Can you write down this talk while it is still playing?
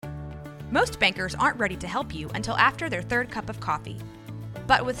Most bankers aren't ready to help you until after their third cup of coffee.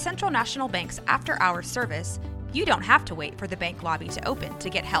 But with Central National Bank's after-hours service, you don't have to wait for the bank lobby to open to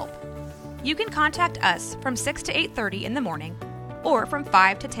get help. You can contact us from 6 to 8:30 in the morning or from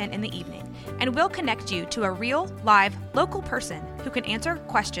 5 to 10 in the evening, and we'll connect you to a real, live, local person who can answer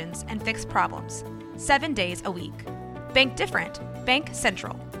questions and fix problems 7 days a week. Bank different. Bank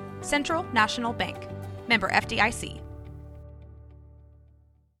Central. Central National Bank. Member FDIC.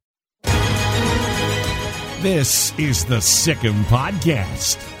 This is the Sic 'Em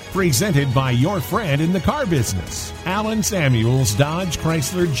Podcast, presented by your friend in the car business, Alan Samuels Dodge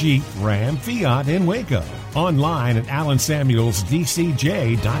Chrysler Jeep Ram Fiat in Waco. Online at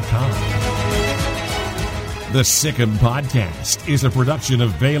alansamuelsdcj.com. The Sic 'Em Podcast is a production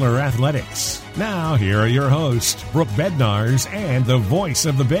of Baylor Athletics. Now, here are your hosts, Brooke Bednarz and the voice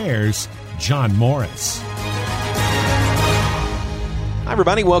of the Bears, John Morris. Hi,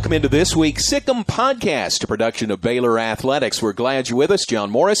 everybody. Welcome into this week's Sic 'Em Podcast, a production of Baylor Athletics. We're glad you're with us.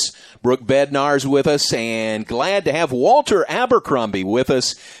 John Morris, Brooke Bednarz with us, and glad to have Walter Abercrombie with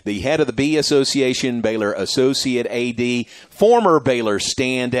us, the head of the Bee Association, Baylor Associate AD, former Baylor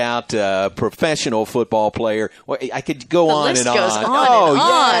standout, professional football player. Well, I could go on and on. The list goes on and on.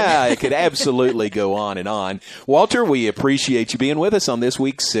 Yeah, it could absolutely go on and on. Walter, we appreciate you being with us on this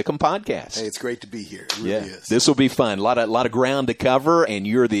week's Sic 'Em Podcast. Hey, it's great to be here. It really is. This will be fun. A lot of ground to cover, and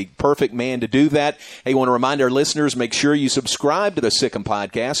you're the perfect man to do that. Hey, I want to remind our listeners, make sure you subscribe to the Sic 'Em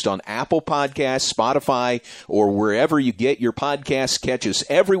Podcast on Apple Podcasts, Spotify, or wherever you get your podcasts. Catch us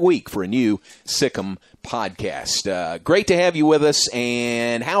every week for a new Sic 'Em Podcast. Great to have you with us.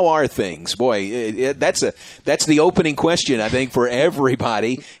 And how are things? Boy, that's the opening question, I think, for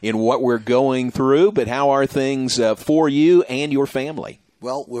everybody in what we're going through. But how are things for you and your family?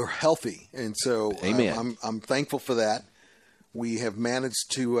 Well, we're healthy, and so Amen. I'm thankful for that. We have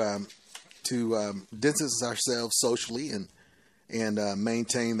managed to distance ourselves socially and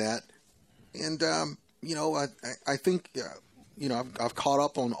maintain that. And I think I've caught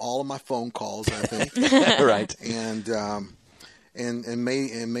up on all of my phone calls, I think. Right. And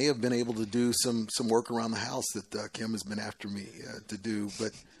may have been able to do some work around the house that Kim has been after me to do.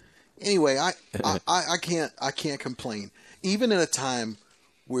 But anyway, I can't complain, even in a time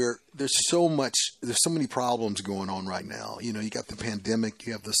where there's so many problems going on right now. You know, you got the pandemic,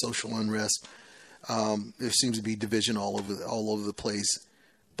 you have the social unrest. There seems to be division all over the place.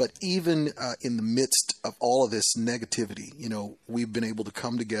 But even in the midst of all of this negativity, we've been able to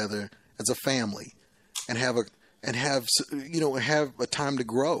come together as a family and have a time to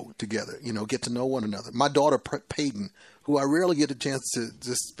grow together. Get to know one another. My daughter Peyton, who I rarely get a chance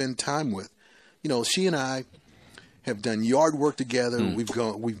to spend time with, she and I have done yard work together.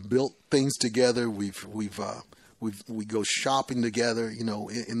 We've built things together. We go shopping together.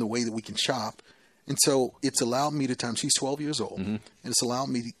 In the way that we can shop. And so it's allowed me she's 12 years old, and it's allowed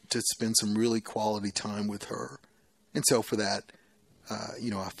me to spend some really quality time with her. And so for that,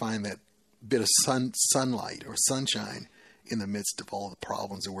 I find that bit of sunlight or sunshine in the midst of all the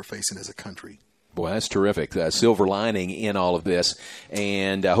problems that we're facing as a country. Boy, that's terrific. Silver lining in all of this,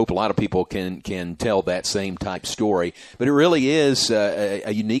 and I hope a lot of people can tell that same type story. But it really is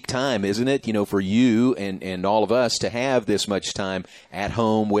a unique time, isn't it? For you and all of us to have this much time at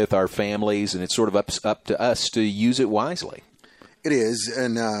home with our families, and it's sort of up to us to use it wisely. It is,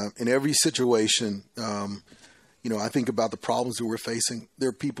 and in every situation, I think about the problems that we're facing. There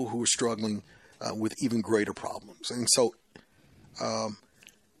are people who are struggling with even greater problems, and so.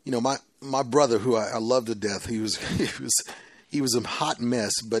 My brother, who I love to death, he was a hot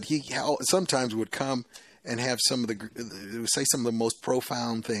mess, but he sometimes would come and have say some of the most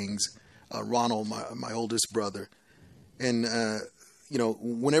profound things. Ronald, my oldest brother, and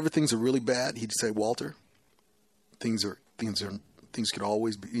whenever things are really bad, he'd say, "Walter, things could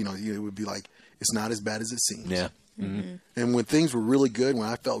always be." It would be like, "It's not as bad as it seems." Yeah. Mm-hmm. And when things were really good, when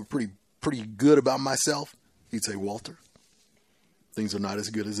I felt pretty good about myself, he'd say, "Walter, things are not as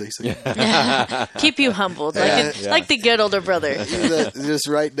good as they seem." Keep you humbled, like the good older brother. Just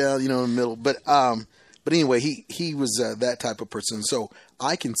right down, in the middle. But anyway, he was that type of person. So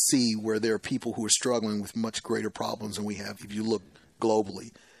I can see where there are people who are struggling with much greater problems than we have if you look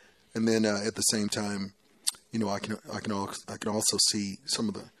globally. And then at the same time, I can also see some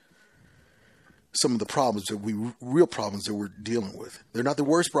of the problems real problems that we're dealing with. They're not the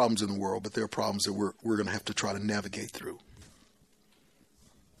worst problems in the world, but they're problems that we're going to have to try to navigate through.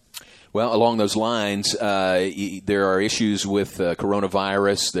 Well, along those lines, there are issues with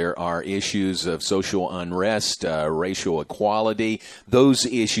coronavirus. There are issues of social unrest, racial equality. Those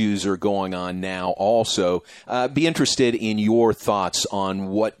issues are going on now also. Be interested in your thoughts on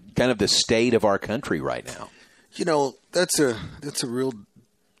what kind of the state of our country right now. You know, that's a real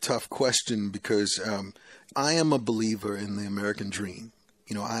tough question because I am a believer in the American dream.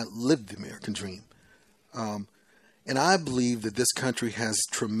 You know, I live the American dream. And I believe that this country has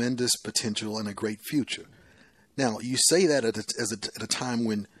tremendous potential and a great future. Now, you say that at a time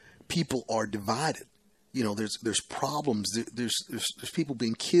when people are divided. You know, there's problems. There's people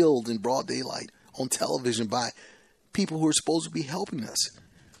being killed in broad daylight on television by people who are supposed to be helping us.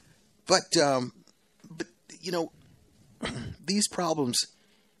 But you know, these problems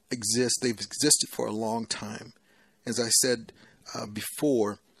exist. They've existed for a long time. As I said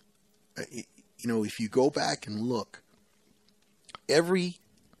before, you know, if you go back and look, every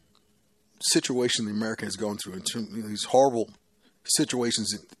situation the America has gone through, these horrible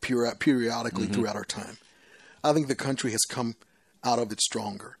situations periodically throughout our time, I think the country has come out of it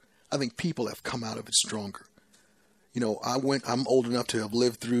stronger. I think people have come out of it stronger. You know, I'm old enough to have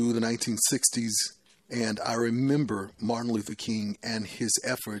lived through the 1960s, and I remember Martin Luther King and his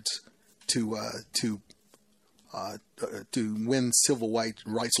efforts to win civil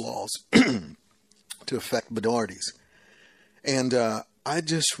rights laws to affect minorities. And I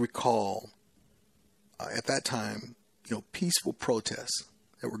just recall at that time, you know, peaceful protests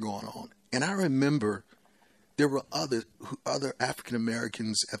that were going on. And I remember there were other African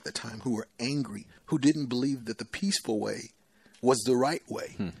Americans at the time who were angry, who didn't believe that the peaceful way was the right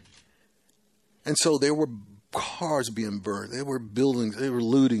way. And so there were cars being burned, there were buildings, they were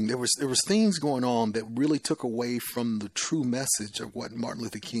looting, there was things going on that really took away from the true message of what Martin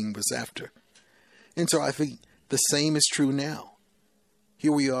Luther King was after. And so I think the same is true now.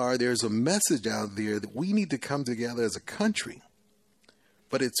 Here we are, there's a message out there that we need to come together as a country,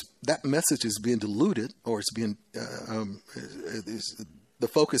 but that message is being diluted, or it's being the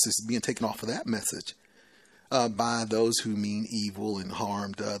focus is being taken off of that message by those who mean evil and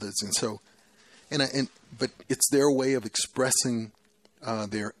harm to others. And so, but it's their way of expressing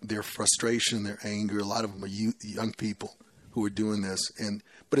their frustration, their anger. A lot of them are young people who are doing this,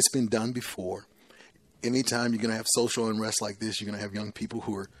 but it's been done before. Anytime you're going to have social unrest like this, you're going to have young people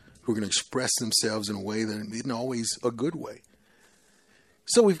who are going to express themselves in a way that isn't always a good way.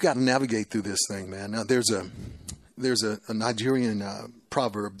 So we've got to navigate through this thing, man. Now there's a Nigerian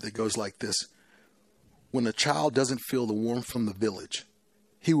proverb that goes like this: when a child doesn't feel the warmth from the village,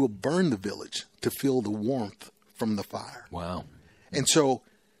 he will burn the village to feel the warmth from the fire. Wow. And so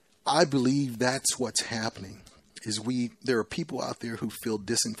I believe that's what's happening. There are people out there who feel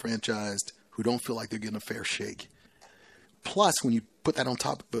disenfranchised, who don't feel like they're getting a fair shake. Plus, when you put that on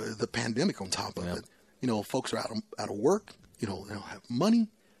top of the pandemic on top of it, you know, folks are out of work, you know, they don't have money.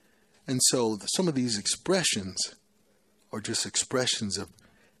 And so some of these expressions are just expressions of,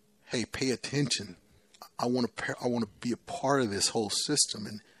 hey, pay attention. I want to be a part of this whole system.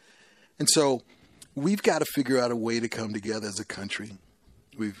 And so we've got to figure out a way to come together as a country.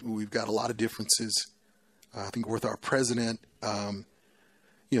 We've got a lot of differences. I think with our president,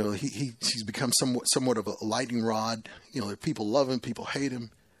 you know, he's become somewhat of a lightning rod. You know, people love him, people hate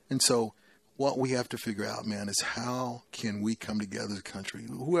him. And so what we have to figure out, man, is how can we come together as a country?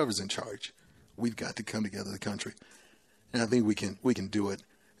 Whoever's in charge, we've got to come together as a country. And I think we can do it.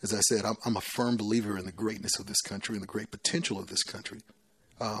 As I said, I'm a firm believer in the greatness of this country and the great potential of this country.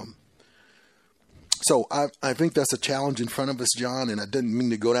 So I think that's a challenge in front of us, John, and I didn't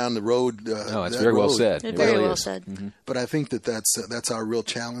mean to go down the road. No, it's very well said. It very well said. Mm-hmm. But I think that's our real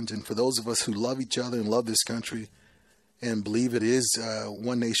challenge. And for those of us who love each other and love this country and believe it is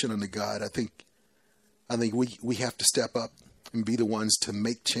one nation under God, I think we have to step up and be the ones to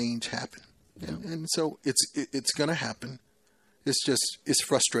make change happen. Yeah. And so it's going to happen. It's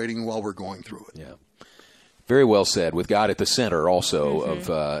frustrating while we're going through it. Yeah. Very well said. With God at the center, also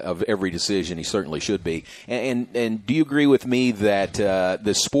of every decision, he certainly should be. And do you agree with me that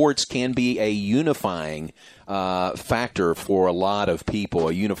the sports can be a unifying factor for a lot of people,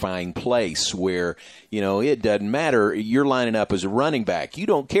 a unifying place where, you know, it doesn't matter. You're lining up as a running back. You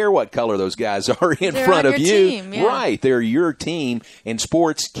don't care what color those guys are in front of you. Team, yeah. Right. They're your team. And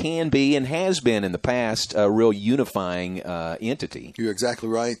sports can be and has been in the past a real unifying entity. You're exactly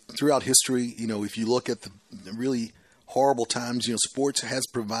right. Throughout history, you know, if you look at the really horrible times, you know, sports has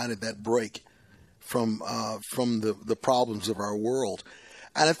provided that break from the problems of our world.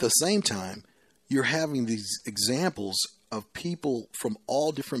 And at the same time, you're having these examples of people from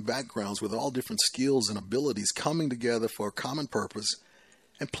all different backgrounds with all different skills and abilities coming together for a common purpose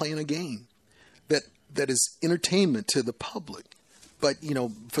and playing a game that is entertainment to the public. But,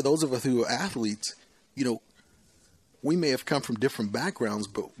 for those of us who are athletes, we may have come from different backgrounds,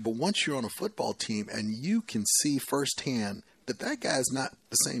 but once you're on a football team and you can see firsthand that guy is not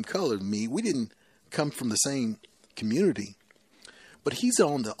the same color as me, we didn't come from the same community, but he's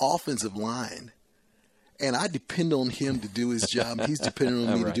on the offensive line, and I depend on him to do his job. He's depending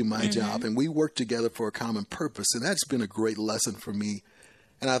on me to do my job, and we work together for a common purpose, and that's been a great lesson for me.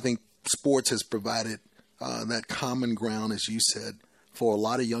 And I think sports has provided that common ground, as you said, for a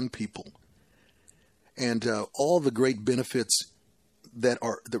lot of young people. And all the great benefits that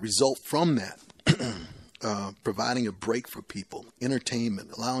result from that, providing a break for people,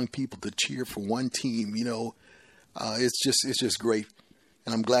 entertainment, allowing people to cheer for one team, it's just great.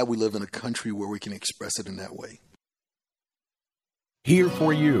 And I'm glad we live in a country where we can express it in that way. Here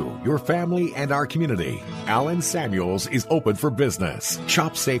for you, your family, and our community. Allen Samuels is open for business.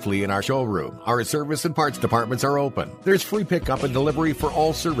 Shop safely in our showroom. Our service and parts departments are open. There's free pickup and delivery for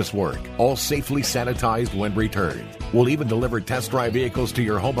all service work. All safely sanitized when returned. We'll even deliver test drive vehicles to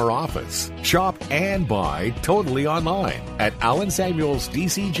your home or office. Shop and buy totally online at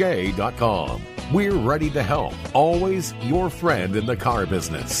AllenSamuelsDCJ.com. We're ready to help. Always your friend in the car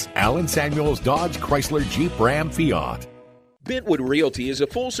business. Allen Samuels Dodge Chrysler Jeep Ram Fiat. Bentwood Realty is a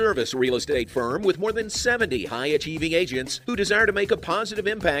full-service real estate firm with more than 70 high-achieving agents who desire to make a positive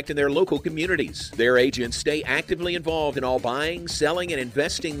impact in their local communities. Their agents stay actively involved in all buying, selling, and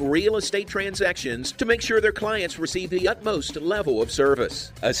investing real estate transactions to make sure their clients receive the utmost level of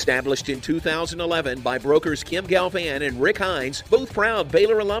service. Established in 2011 by brokers Kim Galvan and Rick Hines, both proud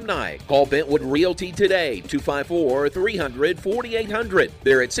Baylor alumni. Call Bentwood Realty today, 254-300-4800.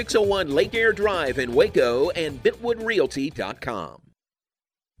 They're at 601 Lake Air Drive in Waco and BentwoodRealty.com.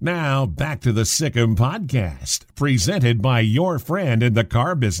 Now, back to the Sikkim Podcast, presented by your friend in the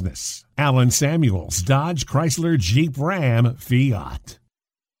car business, Allen Samuels, Dodge Chrysler Jeep Ram Fiat.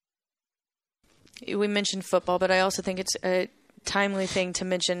 We mentioned football, but I also think it's a timely thing to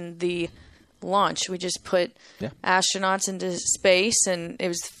mention the launch. We just put astronauts into space, and it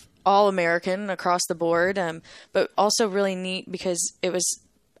was all American across the board, but also really neat because it was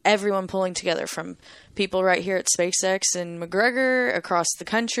everyone pulling together, from people right here at SpaceX and McGregor across the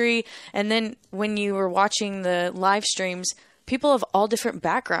country. And then when you were watching the live streams, people of all different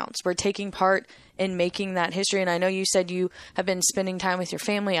backgrounds were taking part in making that history. And I know you said you have been spending time with your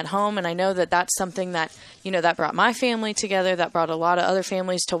family at home. And I know that that's something that, that brought my family together, that brought a lot of other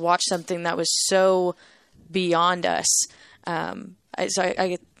families to watch something that was so beyond us. So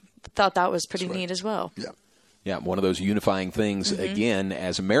I thought that was pretty neat as well. Yeah. Yeah, one of those unifying things, again,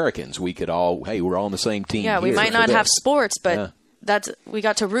 as Americans, we could all, we're all on the same team. Yeah, we might not have sports, but we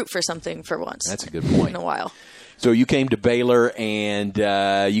got to root for something for once. That's a good point. In a while. So you came to Baylor, and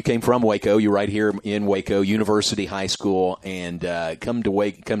you came from Waco. You're right here in Waco, University High School, and come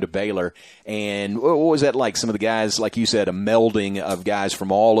to Baylor. And what was that like? Some of the guys, like you said, a melding of guys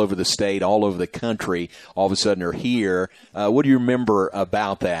from all over the state, all over the country, all of a sudden are here. What do you remember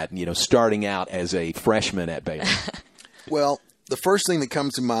about that, starting out as a freshman at Baylor? Well, the first thing that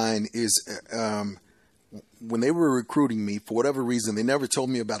comes to mind is when they were recruiting me, for whatever reason, they never told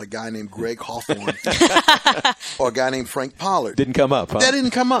me about a guy named Greg Hawthorne or a guy named Frank Pollard. Didn't come up, huh? That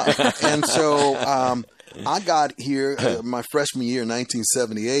didn't come up. And so I got here my freshman year in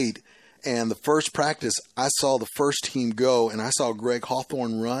 1978, and the first practice, I saw the first team go, and I saw Greg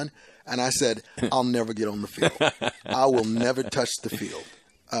Hawthorne run, and I said, I'll never get on the field. I will never touch the field.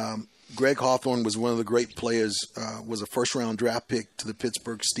 Greg Hawthorne was one of the great players, was a first-round draft pick to the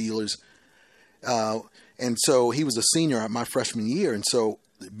Pittsburgh Steelers. And so he was a senior at my freshman year. And so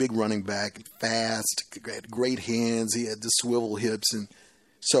big running back, fast, had great hands. He had the swivel hips. And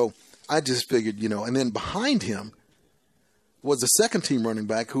so I just figured, and then behind him was a second team running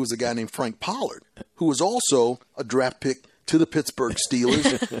back who was a guy named Frank Pollard, who was also a draft pick to the Pittsburgh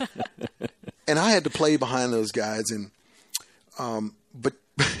Steelers. And I had to play behind those guys. And, but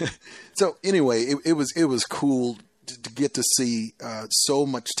so anyway, it was cool to get to see so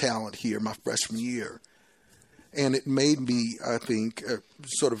much talent here my freshman year. And it made me, I think,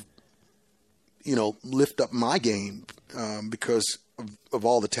 sort of, lift up my game because of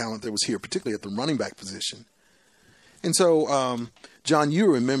all the talent that was here, particularly at the running back position. And so, John, you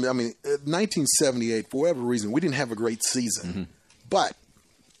remember, 1978, for whatever reason, we didn't have a great season. But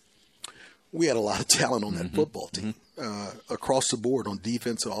we had a lot of talent on that football team. Across the board on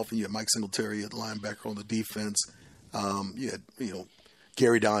defense, often you had Mike Singletary at linebacker on the defense. You had,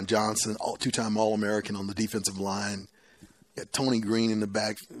 Gary Don Johnson, two-time All-American on the defensive line. You had Tony Green in the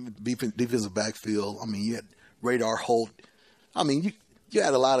defensive backfield. You had Radar Holt. you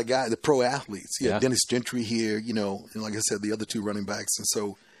had a lot of guys, the pro athletes. You had Dennis Gentry here, and like I said, the other two running backs. And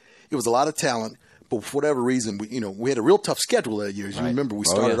so it was a lot of talent. But for whatever reason, we had a real tough schedule that year. As you remember, we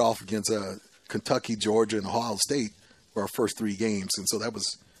started off against Kentucky, Georgia, and Ohio State for our first 3 games. And so that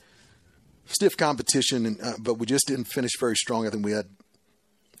was stiff competition. But we just didn't finish very strong. I think we had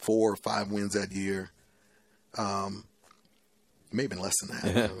 4 or 5 wins that year. Maybe less than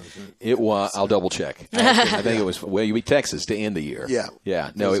that. It was. I'll double check. I think it was. Well, you beat Texas to end the year.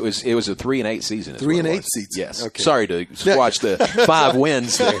 Yeah. No, it was a 3-8 season. 3-8 season. Yes. Okay. Sorry to squash the 5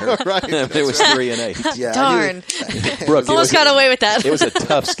 wins there. Right. It was 3-8. Yeah. Darn. Brooke, almost got away with that. It was a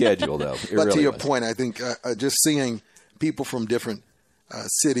tough schedule, though. But really to your point, I think just seeing people from different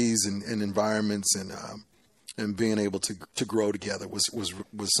cities and environments and being able to grow together was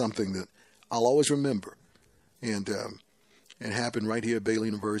something that I'll always remember. And it happened right here at Baylor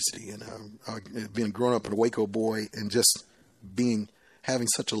University. And being grown up a Waco boy and just having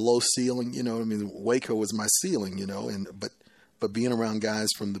such a low ceiling, Waco was my ceiling, but being around guys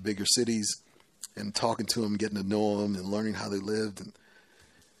from the bigger cities and talking to them, getting to know them and learning how they lived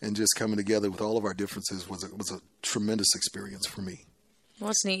and just coming together with all of our differences was a tremendous experience for me.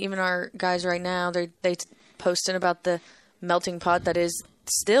 Well, it's neat. Even our guys right now, they posted about the melting pot that is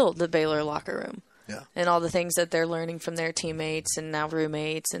still the Baylor locker room. Yeah. And all the things that they're learning from their teammates and now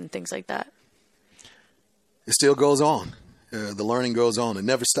roommates and things like that. It still goes on. The learning goes on. It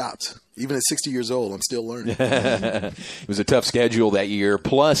never stops. Even at 60 years old, I'm still learning. It was a tough schedule that year,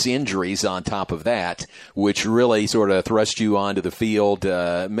 plus injuries on top of that, which really sort of thrust you onto the field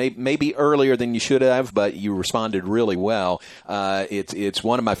maybe earlier than you should have, but you responded really well. It's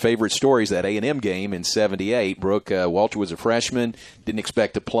one of my favorite stories, that A&M game in 78. Brooke, Walter was a freshman, didn't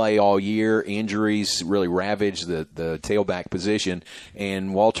expect to play all year. Injuries really ravaged the tailback position,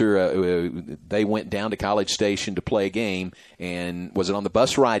 and Walter, they went down to College Station to play a game, and was it on the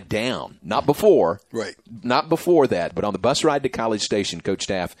bus ride down? Not before. Right. Not before that, but on the bus ride to College Station, Coach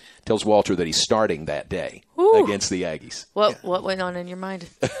Staff tells Walter that he's starting that day against the Aggies. What went on in your mind?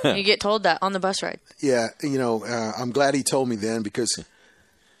 You get told that on the bus ride. Yeah, I'm glad he told me then, because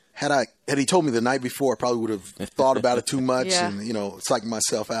had he told me the night before, I probably would have thought about it too much and psyched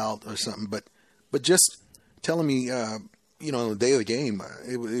myself out or something. But just telling me, on the day of the game,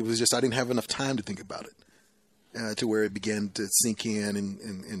 it was just I didn't have enough time to think about it. To where it began to sink in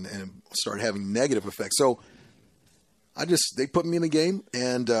and start having negative effects. So they put me in the game,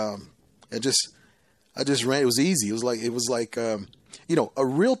 and I just ran. It was easy. It was like a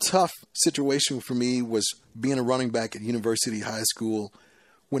real tough situation for me was being a running back at University High School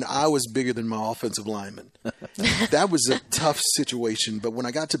when I was bigger than my offensive lineman. That was a tough situation. But when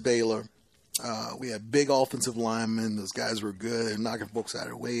I got to Baylor, we had big offensive linemen. Those guys were good. They're knocking folks out of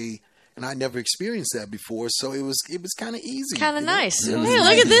their way. And I never experienced that before, so it was kind of easy. Kind of nice. Hey,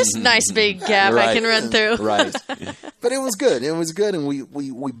 look at this nice big gap I can run through. Right. But it was good. It was good, and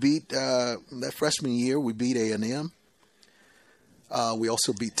we beat that freshman year. We beat A&M. We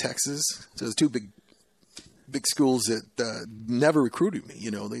also beat Texas. So there's 2 big schools that never recruited me.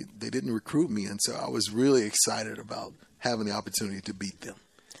 They didn't recruit me, and so I was really excited about having the opportunity to beat them.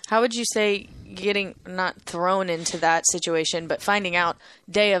 How would you say getting not thrown into that situation, but finding out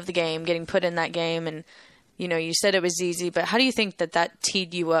day of the game, getting put in that game, and you said it was easy, but how do you think that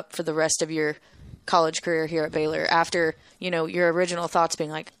teed you up for the rest of your college career here at Baylor after your original thoughts being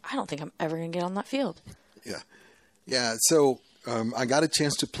like, I don't think I'm ever going to get on that field? Yeah. So I got a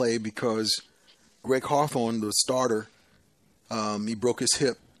chance to play because Greg Hawthorne, the starter, he broke his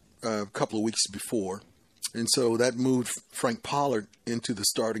hip a couple of weeks before. And so that moved Frank Pollard into the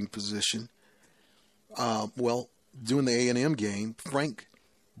starting position. During the A&M game, Frank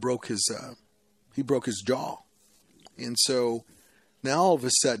broke his jaw. And so now all of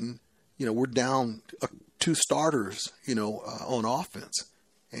a sudden, we're down 2 starters, on offense.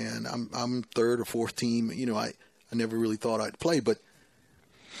 And I'm third or fourth team. I never really thought I'd play, but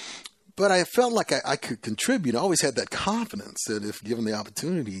I felt like I could contribute. I always had that confidence that if given the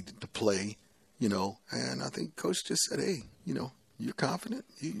opportunity to play, and I think Coach just said, hey, you're confident.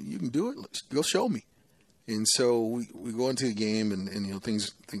 You can do it. Go show me. And so we go into the game, and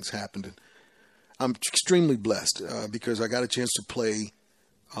things happened. And I'm extremely blessed because I got a chance to play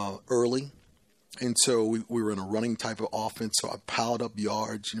early. And so we were in a running type of offense. So I piled up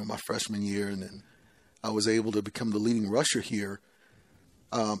yards, my freshman year, and then I was able to become the leading rusher here.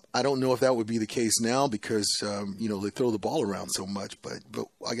 I don't know if that would be the case now because, they throw the ball around so much, but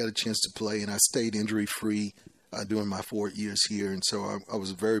I got a chance to play, and I stayed injury-free during my 4 years here. And so I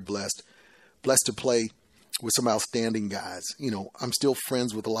was very blessed to play with some outstanding guys. I'm still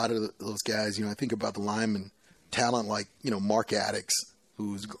friends with a lot of those guys. I think about the lineman talent like, Mark Addix,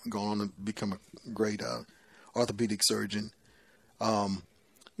 who's gone on to become a great orthopedic surgeon.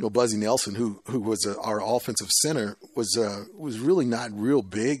 Buzzy Nelson, who was our offensive center, was really not real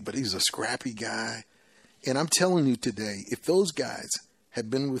big, but he's a scrappy guy. And I'm telling you today, if those guys had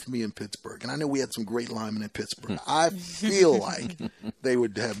been with me in Pittsburgh, and I know we had some great linemen in Pittsburgh, I feel like they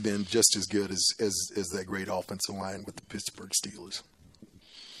would have been just as good as that great offensive line with the Pittsburgh Steelers.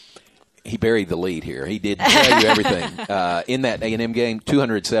 He buried the lead here. He did tell you everything. In that A&M game,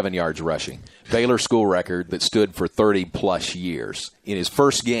 207 yards rushing. Baylor school record that stood for 30-plus years in his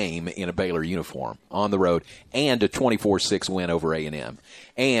first game in a Baylor uniform on the road, and a 24-6 win over A&M.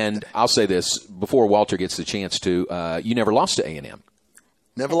 And I'll say this, before Walter gets the chance to, you never lost to A&M.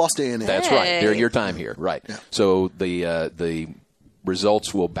 Never lost to A&M. That's right, during your time here. Right. Yeah. So the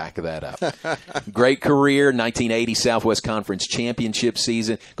results will back that up. Great career, 1980 Southwest Conference championship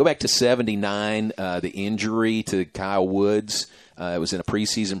season. Go back to 79, the injury to Kyle Woods. It was in a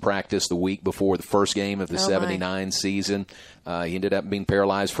preseason practice the week before the first game of the 79 season. He ended up being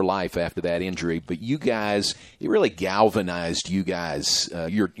paralyzed for life after that injury. But you guys, it really galvanized you guys,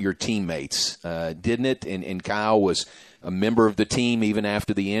 your teammates, didn't it? And Kyle was a member of the team even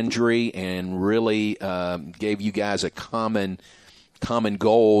after the injury, and really gave you guys a common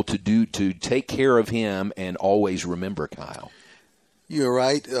goal to take care of him and always remember Kyle. You're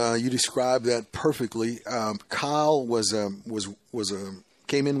right. You described that perfectly. Kyle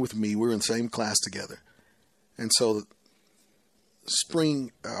came in with me. We were in the same class together, and so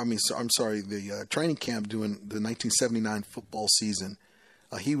the training camp during the 1979 football season,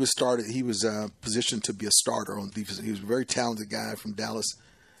 he was positioned to be a starter on defense. He was a very talented guy from Dallas,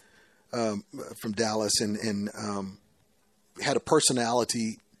 and had a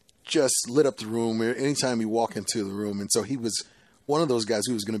personality, just lit up the room anytime he walked into the room. And so he was one of those guys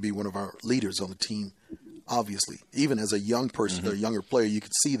who was going to be one of our leaders on the team, obviously. Even as a young person, or a younger player, you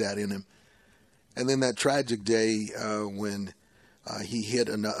could see that in him. And then that tragic day when he hit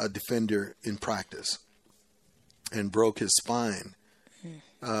a defender in practice and broke his spine,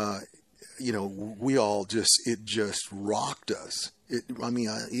 we all it just rocked us.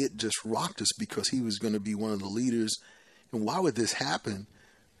 It just rocked us because he was going to be one of the leaders. And why would this happen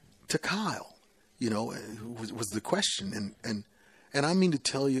to Kyle? Was the question. And I mean to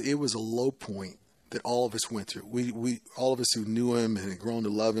tell you, it was a low point that all of us went through. We all of us who knew him and had grown to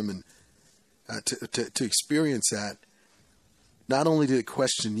love him, and to experience that. Not only did it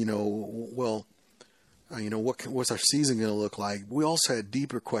question, what's our season going to look like? We also had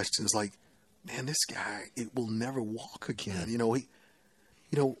deeper questions like, man, this guy, it will never walk again.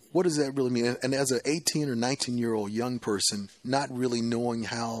 What does that really mean? And as an 18 or 19-year-old young person, not really knowing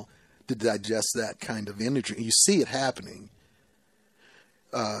how to digest that kind of energy, you see it happening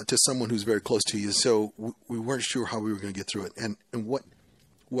to someone who's very close to you. So we weren't sure how we were going to get through it. And what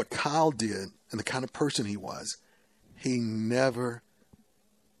Kyle did, and the kind of person he was, he never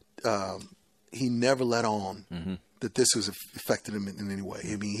let on that this was affected him in any way.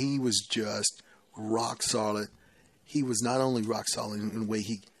 I mean, he was just rock solid. He was not only rock solid in the way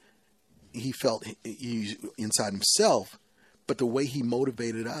he felt inside himself, but the way he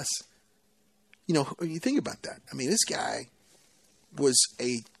motivated us. You think about that. I mean, this guy was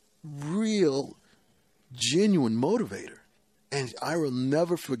a real, genuine motivator. And I will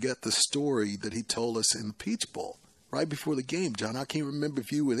never forget the story that he told us in the Peach Bowl right before the game. John, I can't remember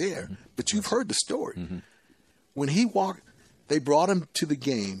if you were there, but you've heard the story. Mm-hmm. When he walked, they brought him to the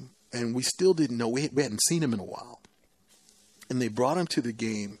game, and we still didn't know. We hadn't seen him in a while. And they brought him to the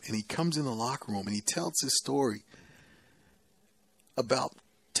game, and he comes in the locker room, and he tells his story about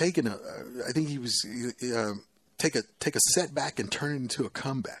taking take a setback and turn it into a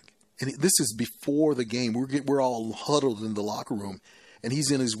comeback. And this is before the game. We're all huddled in the locker room, and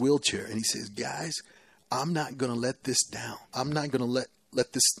he's in his wheelchair, and he says, guys, I'm not going to let this down. I'm not going to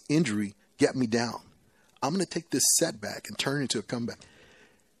let this injury get me down. I'm going to take this setback and turn it into a comeback.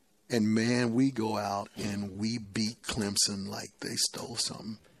 And, man, we go out and we beat Clemson like they stole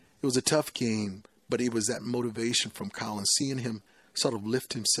something. It was a tough game, but it was that motivation from Colin, seeing him sort of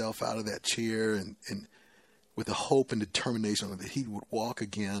lift himself out of that chair and with the hope and determination that he would walk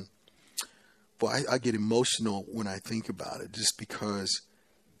again. Boy, I get emotional when I think about it, just because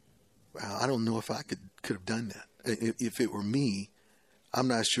I don't know if I could have done that. If it were me, I'm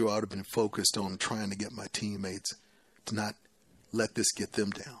not sure I would have been focused on trying to get my teammates to not let this get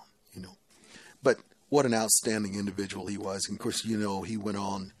them down. But what an outstanding individual he was. And of course, he went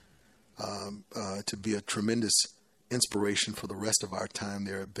on to be a tremendous inspiration for the rest of our time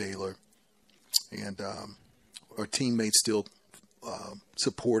there at Baylor. And our teammates still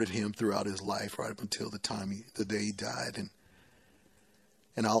supported him throughout his life, right up until the day he died.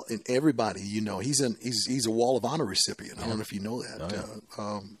 and everybody, he's a Wall of Honor recipient. I don't know if you know that.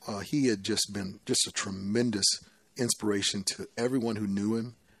 Oh, yeah. He had just been just a tremendous inspiration to everyone who knew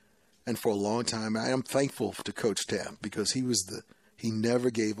him, and for a long time, I am thankful to Coach Tapp because he never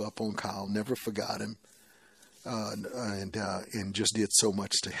gave up on Kyle, never forgot him, and just did so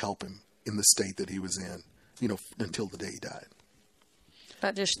much to help him in the state that he was in, until the day he died.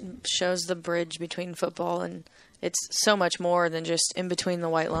 That just shows the bridge between football, and it's so much more than just in between the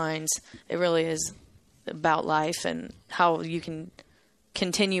white lines. It really is about life and how you can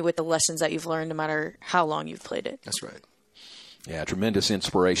continue with the lessons that you've learned no matter how long you've played it. That's right. Yeah, tremendous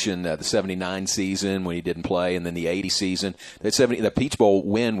inspiration. The 79 season when he didn't play, and then the 80 season. The Peach Bowl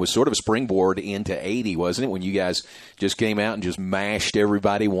win was sort of a springboard into 80, wasn't it? When you guys just came out and just mashed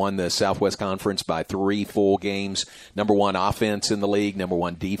everybody, won the Southwest Conference by 3 full games. Number 1 offense in the league, number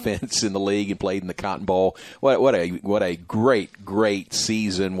 1 defense in the league, and played in the Cotton Bowl. What a great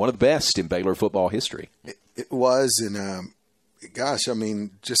season. One of the best in Baylor football history. It was, and gosh, I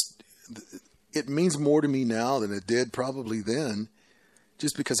mean, just. It means more to me now than it did probably then,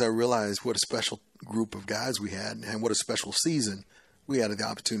 just because I realized what a special group of guys we had and what a special season we had the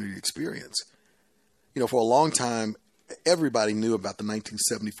opportunity to experience. For a long time, everybody knew about the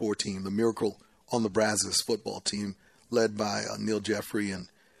 1974 team, the Miracle on the Brazos football team, led by Neil Jeffrey and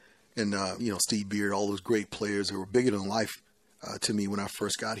Steve Beard, all those great players who were bigger than life to me when I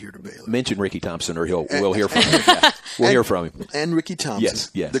first got here to Baylor. Mention Ricky Thompson, or we'll hear from him. Yeah. We'll hear from him. And Ricky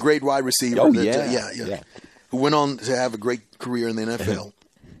Thompson, yes. the great wide receiver. Oh, yeah. Who went on to have a great career in the NFL.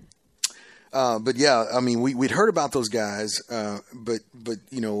 But yeah, I mean, we'd heard about those guys, but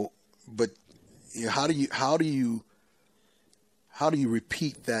how do you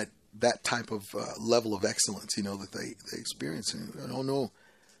repeat that type of level of excellence, that they experience? I don't know.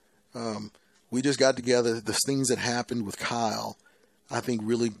 We just got together. The things that happened with Kyle, I think,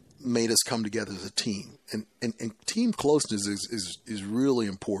 really made us come together as a team. And team closeness is really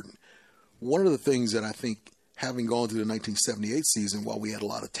important. One of the things that I think, having gone through the 1978 season, while we had a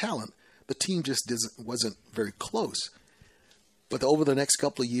lot of talent, the team just wasn't very close. But over the next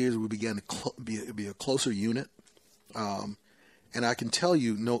couple of years, we began to be a closer unit. And I can tell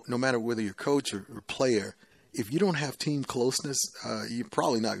you, no matter whether you're coach or player, if you don't have team closeness, you're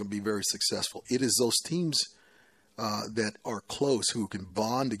probably not going to be very successful. It is those teams that are close, who can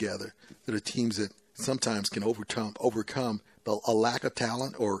bond together, that are teams that sometimes can overcome a lack of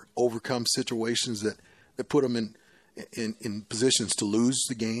talent or overcome situations that put them in positions to lose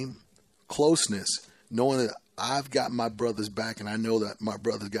the game. Closeness, knowing that I've got my brother's back and I know that my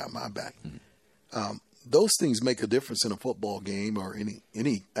brother's got my back. Those things make a difference in a football game or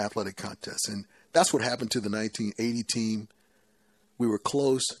any athletic contest. And that's what happened to the 1980 team. We were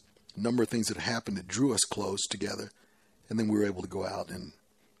close. A number of things that happened that drew us close together, and then we were able to go out and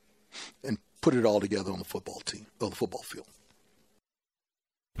put it all together on the football field.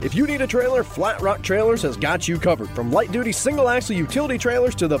 If you need a trailer, Flat Rock Trailers has got you covered. From light-duty single-axle utility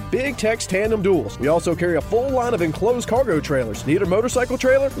trailers to the Big Tex tandem duals. We also carry a full line of enclosed cargo trailers. Need a motorcycle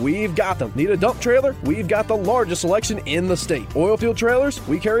trailer? We've got them. Need a dump trailer? We've got the largest selection in the state. Oilfield trailers?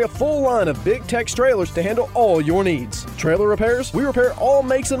 We carry a full line of Big Tex trailers to handle all your needs. Trailer repairs? We repair all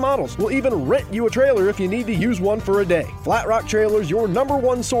makes and models. We'll even rent you a trailer if you need to use one for a day. Flat Rock Trailers, your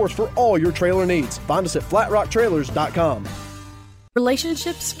 #1 source for all your trailer needs. Find us at flatrocktrailers.com.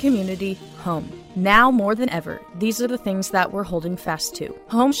 Relationships, community, home. Now more than ever, these are the things that we're holding fast to.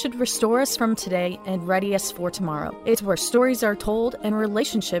 Home should restore us from today and ready us for tomorrow. It's where stories are told and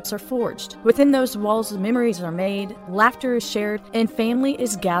relationships are forged. Within those walls, memories are made, laughter is shared, and family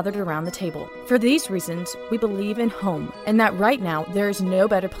is gathered around the table. For these reasons, we believe in home, and that right now, there is no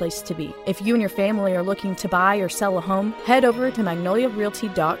better place to be. If you and your family are looking to buy or sell a home, head over to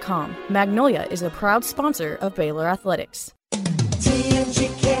MagnoliaRealty.com. Magnolia is a proud sponsor of Baylor Athletics. T&G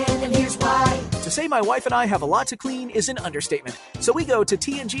can, and here's why. To say my wife and I have a lot to clean is an understatement. So we go to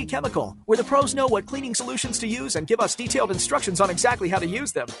T&G Chemical, where the pros know what cleaning solutions to use and give us detailed instructions on exactly how to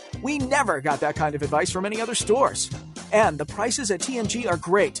use them. We never got that kind of advice from any other stores. And the prices at T&G are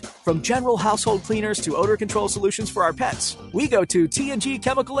great. From general household cleaners to odor control solutions for our pets. We go to T&G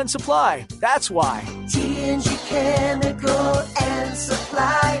Chemical and Supply. That's why. T&G Chemical and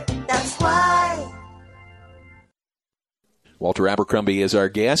Supply. That's why. Walter Abercrombie is our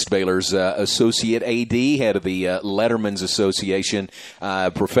guest, Baylor's associate AD, head of the Letterman's Association,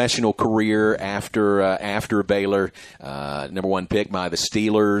 professional career after Baylor, #1 pick by the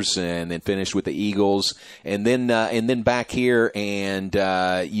Steelers, and then finished with the Eagles, and then back here, and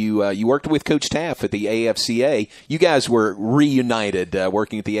you worked with Coach Taff at the AFCA. You guys were reunited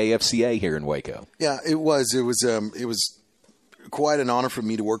working at the AFCA here in Waco. Yeah, it was quite an honor for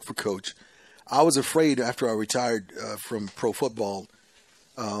me to work for Coach. I was afraid after I retired from pro football.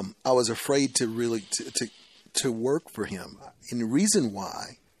 I was afraid to really to work for him, and the reason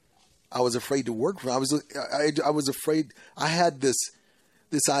why I was afraid to work for him, I was afraid. I had this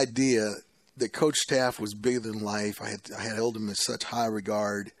idea that Coach Taft was bigger than life. I had held him in such high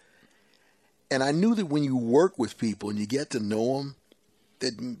regard, and I knew that when you work with people and you get to know them,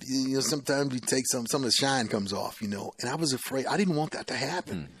 that sometimes you take some of the shine comes off, and I was afraid. I didn't want that to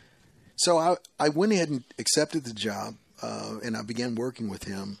happen. So I went ahead and accepted the job, and I began working with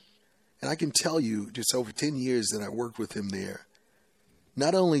him. And I can tell you, just over 10 years that I worked with him there,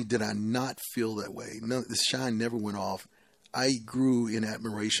 not only did I not feel that way, the shine never went off, I grew in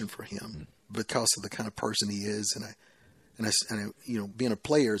admiration for him because of the kind of person he is. And I being a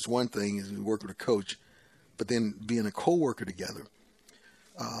player is one thing, is you work with a coach, but then being a co-worker together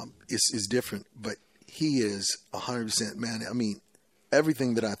is different. But he is 100%, man. I mean,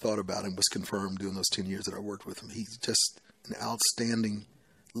 everything that I thought about him was confirmed during those 10 years that I worked with him. He's just an outstanding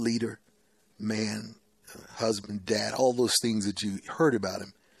leader, man, husband, dad, all those things that you heard about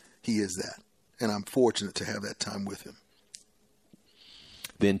him. He is that. And I'm fortunate to have that time with him.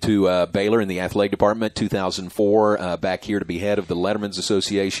 Then to Baylor in the athletic department, 2004, back here to be head of the Letterman's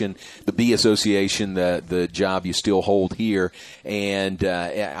Association, the B Association, the job you still hold here. And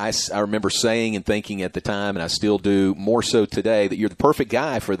I remember saying and thinking at the time, and I still do more so today, that you're the perfect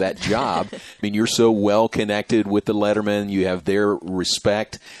guy for that job. I mean, you're so well connected with the Letterman. You have their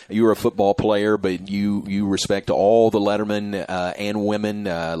respect. You're a football player, but you respect all the Letterman and women,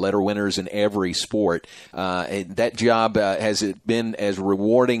 letter winners in every sport. And that job, has it been as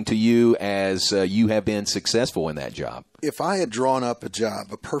rewarding to you as you have been successful in that job? If I had drawn up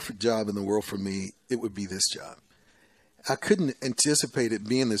a perfect job in the world for me, it would be this job. I couldn't anticipate it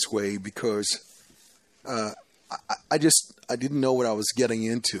being this way because I didn't know what I was getting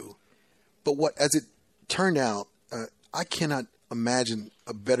into. But as it turned out, I cannot imagine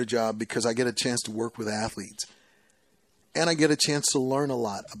a better job because I get a chance to work with athletes. And I get a chance to learn a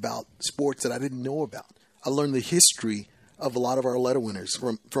lot about sports that I didn't know about. I learned the history of a lot of our letter winners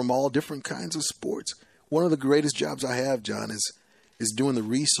from all different kinds of sports. One of the greatest jobs I have, John, is doing the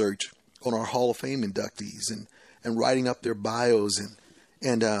research on our Hall of Fame inductees and writing up their bios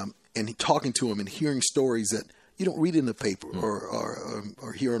and talking to them and hearing stories that you don't read in the paper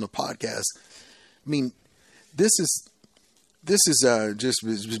or hear on a podcast. I mean, this is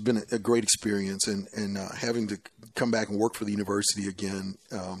just been a great experience, and having to come back and work for the university again.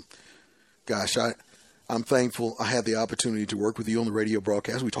 I'm thankful I had the opportunity to work with you on the radio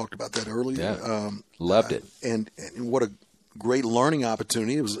broadcast. We talked about that earlier. Yeah, loved it. And what a great learning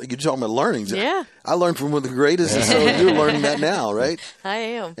opportunity. It was. You're talking about learning. Yeah. I learned from one of the greatest, and so you're learning that now, right? I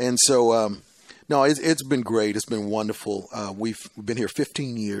am. And so, no, it's been great. It's been wonderful. We've been here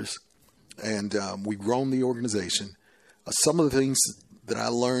 15 years, and we've grown the organization. Some of the things that I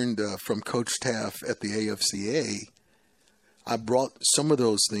learned from Coach Taft at the AFCA, I brought some of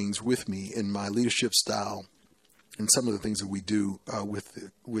those things with me in my leadership style and some of the things that we do with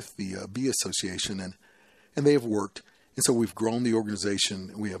the B Association, and they have worked. And so we've grown the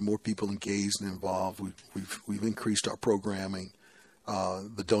organization. We have more people engaged and involved. We've increased our programming.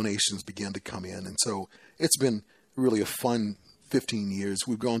 The donations began to come in. And so it's been really a fun 15 years.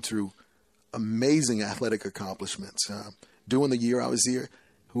 We've gone through amazing athletic accomplishments. During the year I was here,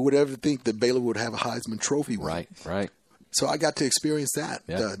 who would ever think that Baylor would have a Heisman Trophy win? Right. So I got to experience that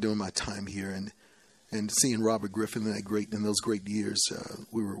during my time here, and seeing Robert Griffin in those great years,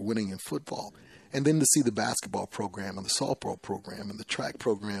 we were winning in football, and then to see the basketball program and the softball program and the track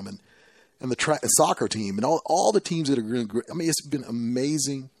program and the track and soccer team and all the teams that are doing great. I mean, it's been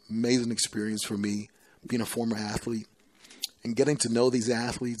amazing experience for me being a former athlete and getting to know these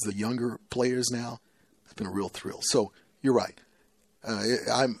athletes, the younger players now. It's been a real thrill. So you're right.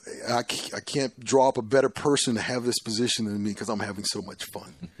 I can't draw up a better person to have this position than me because I'm having so much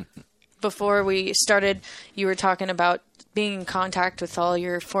fun. Before we started, you were talking about being in contact with all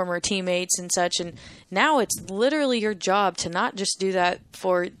your former teammates and such, and now it's literally your job to not just do that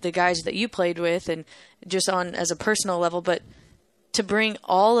for the guys that you played with and just on as a personal level, but to bring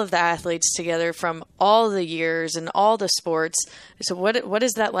all of the athletes together from all the years and all the sports. So what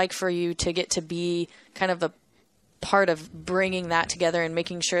is that like for you to get to be kind of a part of bringing that together and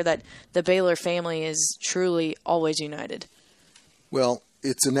making sure that the Baylor family is truly always united? Well,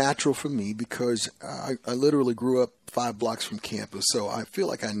 it's a natural for me because I literally grew up 5 blocks from campus, so I feel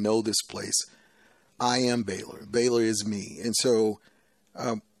like I know this place. I am Baylor. Baylor is me. And so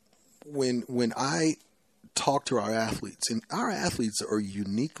when I talk to our athletes, and our athletes are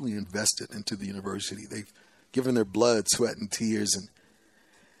uniquely invested into the university. giving their blood, sweat, and tears,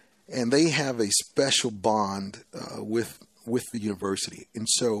 and they have a special bond with the university. And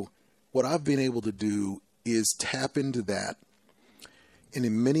so what I've been able to do is tap into that, and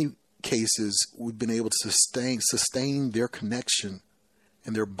in many cases, we've been able to sustain their connection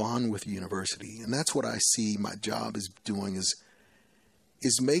and their bond with the university. And that's what I see my job is doing,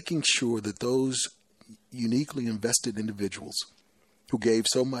 is making sure that those uniquely invested individuals who gave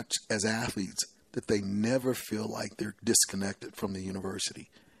so much as athletes, that they never feel like they're disconnected from the university.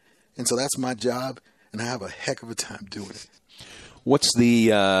 And so that's my job, and I have a heck of a time doing it. What's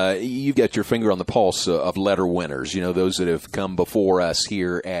you've got your finger on the pulse of letter winners, those that have come before us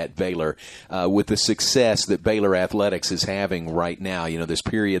here at Baylor, with the success that Baylor Athletics is having right now, this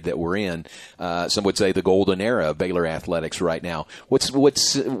period that we're in, some would say the golden era of Baylor Athletics right now. What's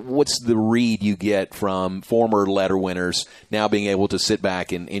the read you get from former letter winners now being able to sit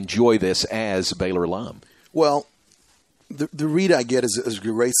back and enjoy this as a Baylor alum? Well, the read I get is a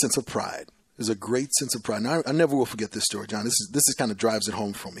great sense of pride. There's a great sense of pride. And I never will forget this story, John. This is kind of drives it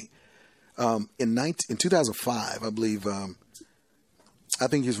home for me. In 2005, I believe, I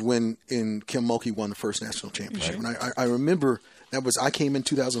think is when Kim Mulkey won the first national championship. Right. And I remember I came in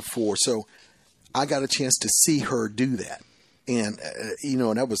 2004, so I got a chance to see her do that. And,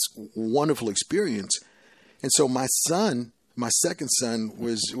 and that was a wonderful experience. And so my second son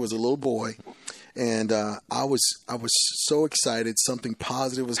was a little boy. And I was so excited. Something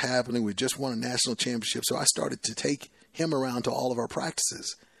positive was happening. We just won a national championship. So I started to take him around to all of our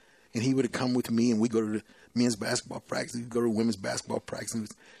practices. And he would come with me, and we'd go to the men's basketball practice. We'd go to women's basketball practice.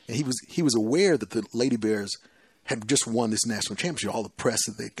 And he was aware that the Lady Bears had just won this national championship, all the press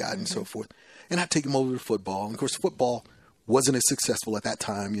that they'd gotten and so forth. And I'd take him over to football. And, of course, football wasn't as successful at that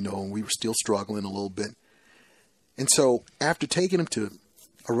time, and we were still struggling a little bit. And so after taking him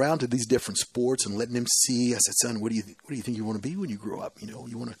around to these different sports and letting him see, I said, son, what do you think you want to be when you grow up? You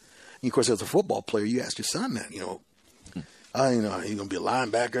want to, and of course, as a football player, you ask your son that, you're going to be a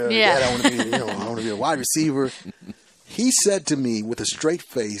linebacker. Yeah. Dad, I want to be a wide receiver. He said to me with a straight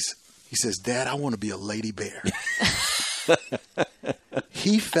face, he says, Dad, I want to be a Lady Bear.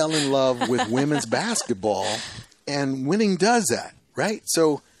 He fell in love with women's basketball, and winning does that, right?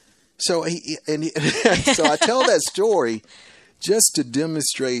 So I tell that story just to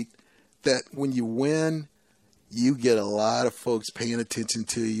demonstrate that when you win, you get a lot of folks paying attention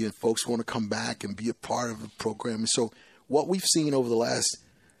to you, and folks want to come back and be a part of the program. And so what we've seen over the last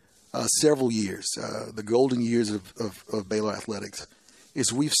several years, the golden years of Baylor Athletics,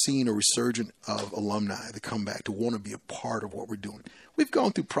 is we've seen a resurgence of alumni that come back to want to be a part of what we're doing. We've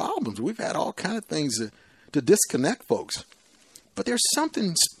gone through problems. We've had all kinds of things to disconnect folks. But there's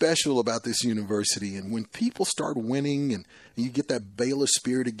something special about this university, and when people start winning and you get that Baylor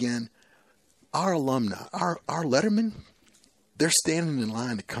spirit again, our alumni, our lettermen, they're standing in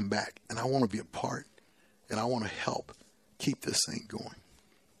line to come back, and I want to be a part, and I want to help keep this thing going.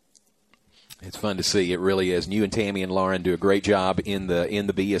 It's fun to see. It really is. And you and Tammy and Lauren do a great job in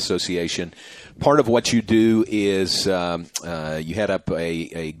the B Association. Part of what you do is you head up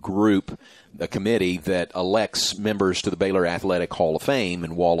a group, a committee that elects members to the Baylor Athletic Hall of Fame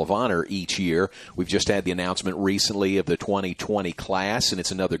and Wall of Honor each year. We've just had the announcement recently of the 2020 class, and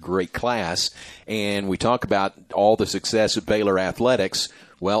it's another great class. And we talk about all the success of Baylor Athletics.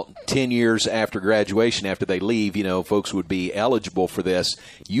 Well, 10 years after graduation, after they leave, folks would be eligible for this.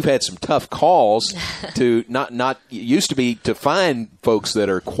 You've had some tough calls to not used to be to find folks that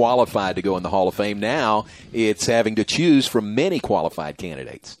are qualified to go in the Hall of Fame. Now it's having to choose from many qualified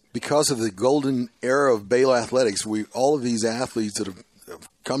candidates. Because of the golden era of Baylor Athletics, all of these athletes that have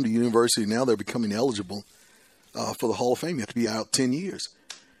come to university, now they're becoming eligible for the Hall of Fame. You have to be out 10 years.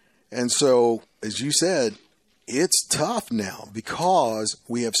 And so, as you said, it's tough now because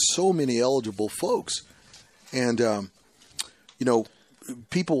we have so many eligible folks. And,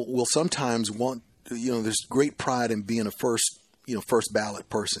 people will sometimes want, there's great pride in being a first ballot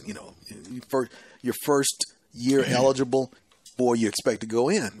person. Your first year eligible, boy, you expect to go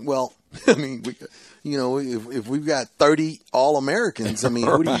in. Well, I mean, if we've got 30 All-Americans, I mean,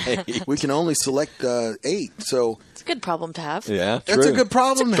 right. we can only select 8. So it's a good problem to have. Yeah, that's a good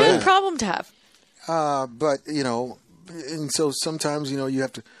problem. It's a good problem to have. But and so sometimes you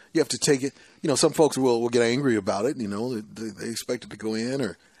have to take it. Some folks will get angry about it. They expect it to go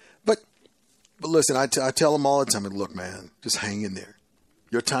in, but listen, I tell them all the time. Look, man, just hang in there.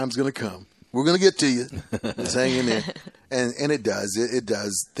 Your time's going to come. We're going to get to you. Just hang in there, and it does. It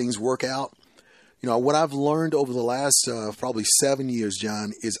does. Things work out. What I've learned over the last probably 7 years,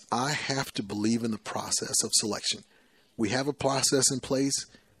 John, is I have to believe in the process of selection. We have a process in place.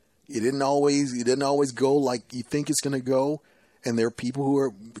 It didn't always go like you think it's going to go, and there are people who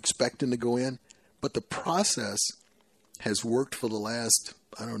are expecting to go in, but the process has worked for the last,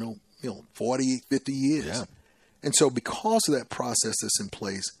 40, 50 years. Yeah. And so because of that process that's in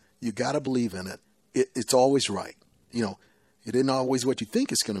place, you got to believe in it. It's always right. It isn't always what you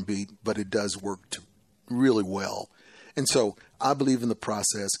think it's going to be, but it does work really well. And so I believe in the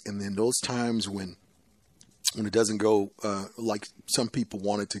process, and then those times when it doesn't go like some people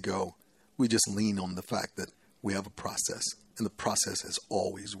want it to go, we just lean on the fact that we have a process, and the process has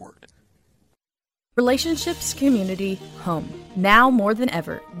always worked. Relationships, community, home. Now more than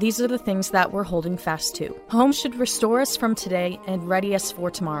ever, these are the things that we're holding fast to. Home should restore us from today and ready us for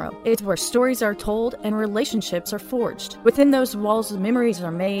tomorrow. It's where stories are told and relationships are forged. Within those walls, memories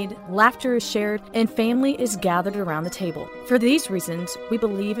are made, laughter is shared, and family is gathered around the table. For these reasons, we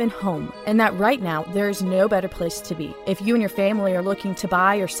believe in home, and that right now, there is no better place to be. If you and your family are looking to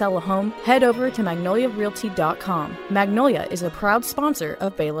buy or sell a home, head over to MagnoliaRealty.com. Magnolia is a proud sponsor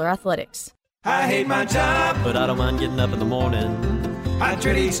of Baylor Athletics. I hate my job, but I don't mind getting up in the morning. I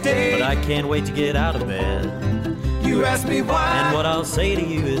dread each day, but I can't wait to get out of bed. You ask me why, and what I'll say to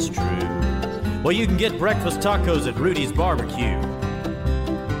you is true. Well, you can get breakfast tacos at Rudy's Barbecue.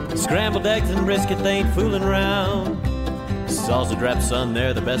 Scrambled eggs and brisket, they ain't fooling around. Salsa drap, son,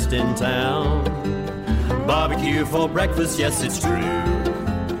 they're the best in town. Barbecue for breakfast, yes, it's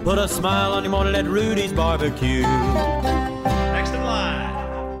true. Put a smile on your morning at Rudy's Barbecue. Next in line.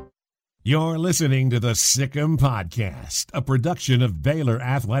 You're listening to the Sick'em Podcast, a production of Baylor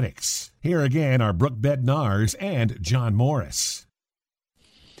Athletics. Here again are Brooke Bednarz and John Morris.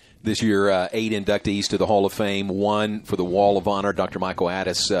 This year, 8 inductees to the Hall of Fame, 1 for the Wall of Honor. Dr. Michael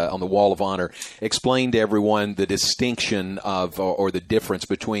Addis on the Wall of Honor explained to everyone the distinction of or the difference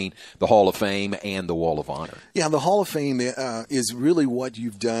between the Hall of Fame and the Wall of Honor. Yeah, the Hall of Fame is really what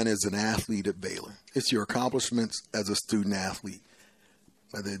you've done as an athlete at Baylor. It's your accomplishments as a student athlete,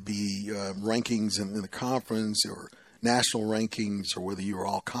 whether it be rankings in the conference or national rankings, or whether you're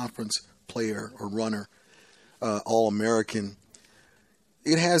all-conference player or runner, All-American.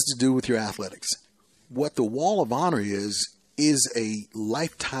 It has to do with your athletics. What the Wall of Honor is a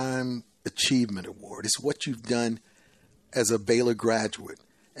lifetime achievement award. It's what you've done as a Baylor graduate.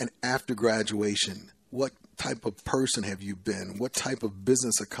 And after graduation, what type of person have you been? What type of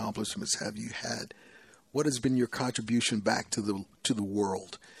business accomplishments have you had? What has been your contribution back to the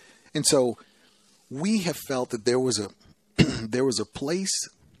world? And so we have felt that there was a place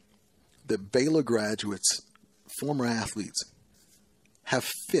that Baylor graduates, former athletes, have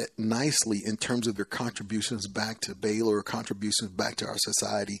fit nicely in terms of their contributions back to Baylor, contributions back to our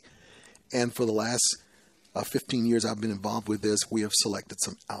society. And for the last 15 years I've been involved with this, we have selected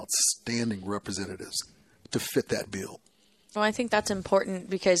some outstanding representatives to fit that bill. Well, I think that's important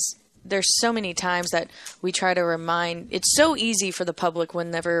because there's so many times that we try to remind. It's so easy for the public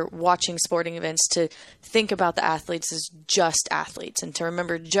whenever watching sporting events to think about the athletes as just athletes and to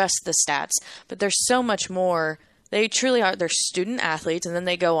remember just the stats. But there's so much more. They truly are. They're student athletes, and then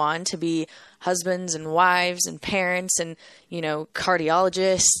they go on to be husbands and wives and parents and,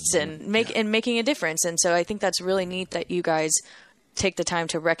 cardiologists and making a difference. And so I think that's really neat that you guys take the time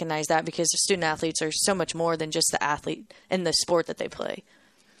to recognize that, because student athletes are so much more than just the athlete and the sport that they play.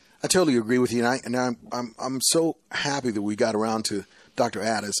 I totally agree with you, and I'm so happy that we got around to Dr.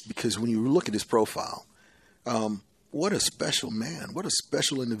 Addis, because when you look at his profile, what a special man, what a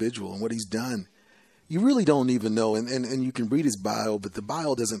special individual, and what he's done. You really don't even know, and you can read his bio, but the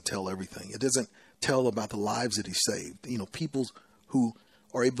bio doesn't tell everything. It doesn't tell about the lives that he saved. People who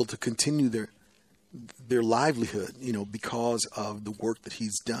are able to continue their livelihood, because of the work that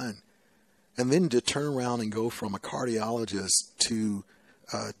he's done, and then to turn around and go from a cardiologist to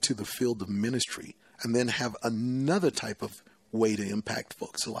the field of ministry, and then have another type of way to impact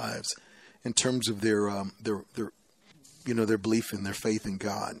folks' lives in terms of their belief in their faith in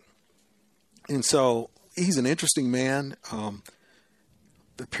God. And so he's an interesting man.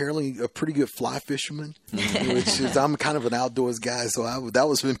 Apparently a pretty good fly fisherman, which is, I'm kind of an outdoors guy, so that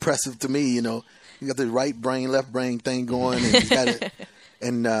was impressive to me. He got the right brain, left brain thing going, and he's got it.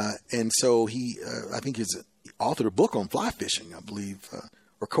 And so he, I think he's authored a book on fly fishing, I believe,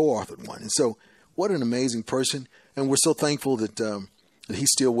 or co-authored one. And so what an amazing person. And we're so thankful that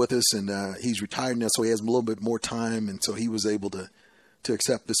he's still with us, and he's retired now, so he has a little bit more time. And so he was able to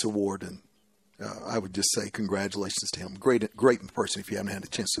accept this award. And I would just say congratulations to him. Great person if you haven't had a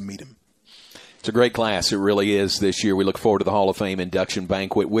chance to meet him. It's a great class. It really is this year. We look forward to the Hall of Fame induction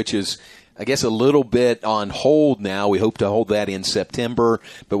banquet, which is, I guess, a little bit on hold now. We hope to hold that in September,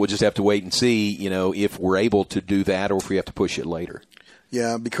 but we'll just have to wait and see, if we're able to do that or if we have to push it later.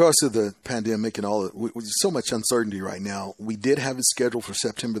 Yeah, because of the pandemic and all, there's so much uncertainty right now. We did have it scheduled for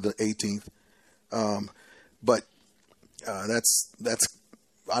September the 18th, but that's.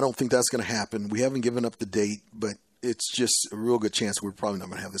 I don't think that's going to happen. We haven't given up the date, but it's just a real good chance we're probably not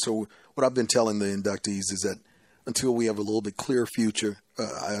going to have this. So what I've been telling the inductees is that until we have a little bit clearer future,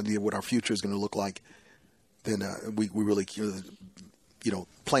 idea of what our future is going to look like, then we really,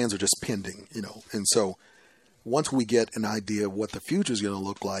 plans are just pending, And so once we get an idea of what the future is going to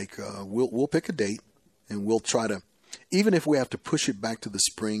look like, we'll pick a date and we'll try to, even if we have to push it back to the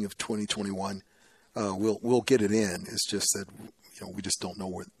spring of 2021, we'll get it in. It's just that we just don't know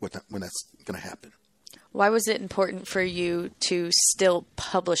when that's going to happen. Why was it important for you to still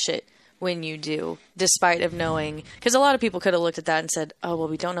publish it when you do, despite of knowing? Because a lot of people could have looked at that and said, oh, well,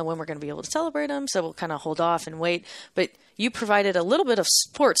 we don't know when we're going to be able to celebrate them, so we'll kind of hold off and wait. But you provided a little bit of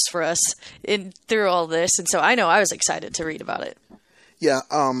sports for us through all this, and so I know I was excited to read about it. Yeah,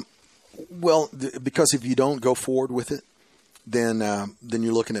 because if you don't go forward with it, then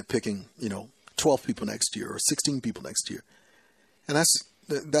you're looking at picking, 12 people next year or 16 people next year. And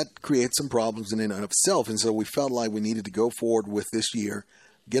that creates some problems in and of itself. And so we felt like we needed to go forward with this year,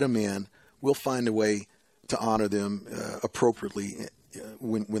 get them in. We'll find a way to honor them appropriately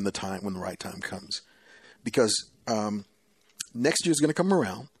when the right time comes. Because next year is going to come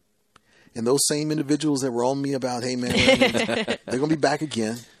around, and those same individuals that were on me about, hey man, they're going to be back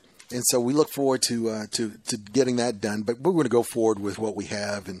again. And so we look forward to getting that done. But we're going to go forward with what we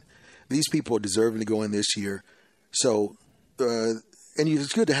have, and these people are deserving to go in this year. So. And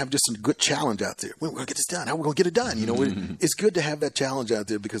it's good to have just a good challenge out there. We're going to get this done. How are we going to get it done? It's good to have that challenge out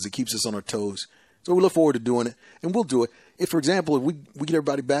there because it keeps us on our toes. So we look forward to doing it, and we'll do it. If, for example, if we get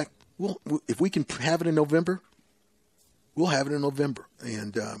everybody back, if we can have it in November, we'll have it in November.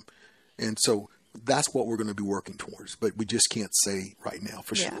 And so that's what we're going to be working towards. But we just can't say right now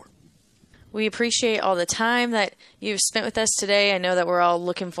for sure. We appreciate all the time that you've spent with us today. I know that we're all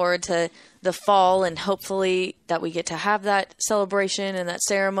looking forward to the fall, and hopefully that we get to have that celebration and that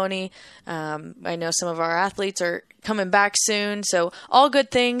ceremony. I know some of our athletes are coming back soon, so all good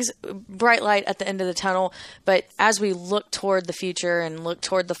things, bright light at the end of the tunnel. But as we look toward the future and look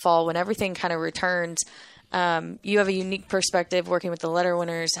toward the fall, when everything kind of returns, you have a unique perspective working with the letter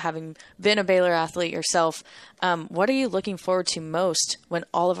winners, having been a Baylor athlete yourself. What are you looking forward to most when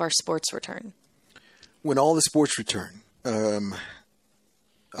all of our sports return? When all the sports return, I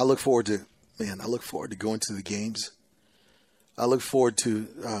look forward to going to the games. I look forward to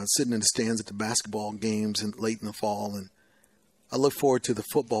sitting in the stands at the basketball games and late in the fall, and I look forward to the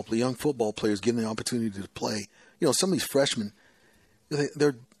young football players getting the opportunity to play. Some of these freshmen,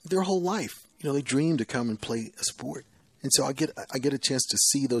 their whole life. They dream to come and play a sport. And so I get a chance to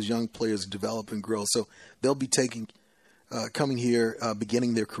see those young players develop and grow. So they'll be coming here,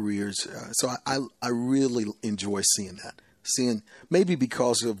 beginning their careers. So I really enjoy seeing that. Maybe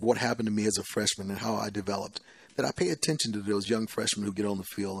because of what happened to me as a freshman and how I developed, that I pay attention to those young freshmen who get on the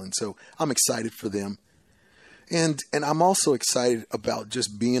field. And so I'm excited for them. And I'm also excited about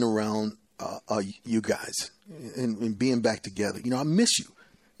just being around you guys and being back together. I miss you.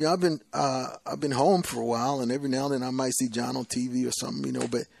 I've been home for a while, and every now and then I might see John on TV or something,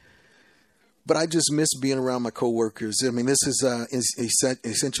 but I just miss being around my coworkers. I mean, this is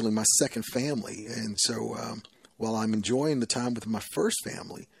essentially my second family, and so while I'm enjoying the time with my first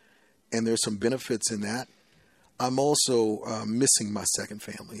family, and there's some benefits in that, I'm also missing my second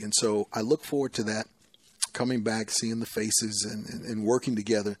family, and so I look forward to that, coming back, seeing the faces, and working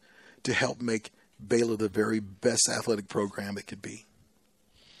together to help make Baylor the very best athletic program it could be.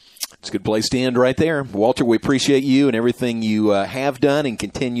 It's a good place to end right there. Walter, we appreciate you and everything you have done and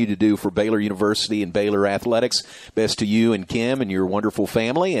continue to do for Baylor University and Baylor Athletics. Best to you and Kim and your wonderful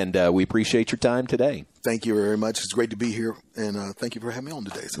family, and we appreciate your time today. Thank you very much. It's great to be here, and thank you for having me on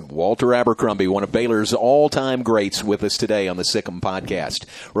today. So. Walter Abercrombie, one of Baylor's all-time greats, with us today on the Sikkim Podcast.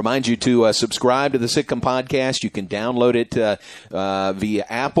 Remind you to subscribe to the Sikkim Podcast. You can download it via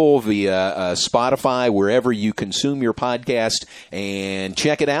Apple, via Spotify, wherever you consume your podcast, and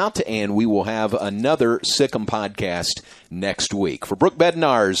check it out, and we will have another Sikkim Podcast next week. For Brooke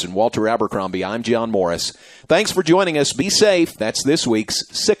Bednarz and Walter Abercrombie, I'm John Morris. Thanks for joining us. Be safe. That's this week's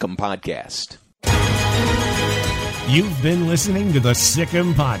Sikkim Podcast. You've been listening to the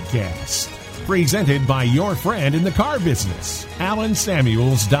Sikkim Podcast, presented by your friend in the car business, Allen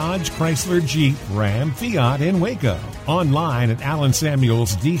Samuels Dodge Chrysler Jeep Ram Fiat in Waco. Online at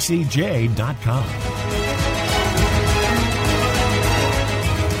AllenSamuelsDCJ.com.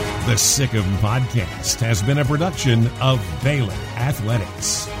 The Sikkim Podcast has been a production of Baylor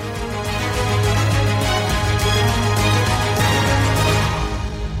Athletics.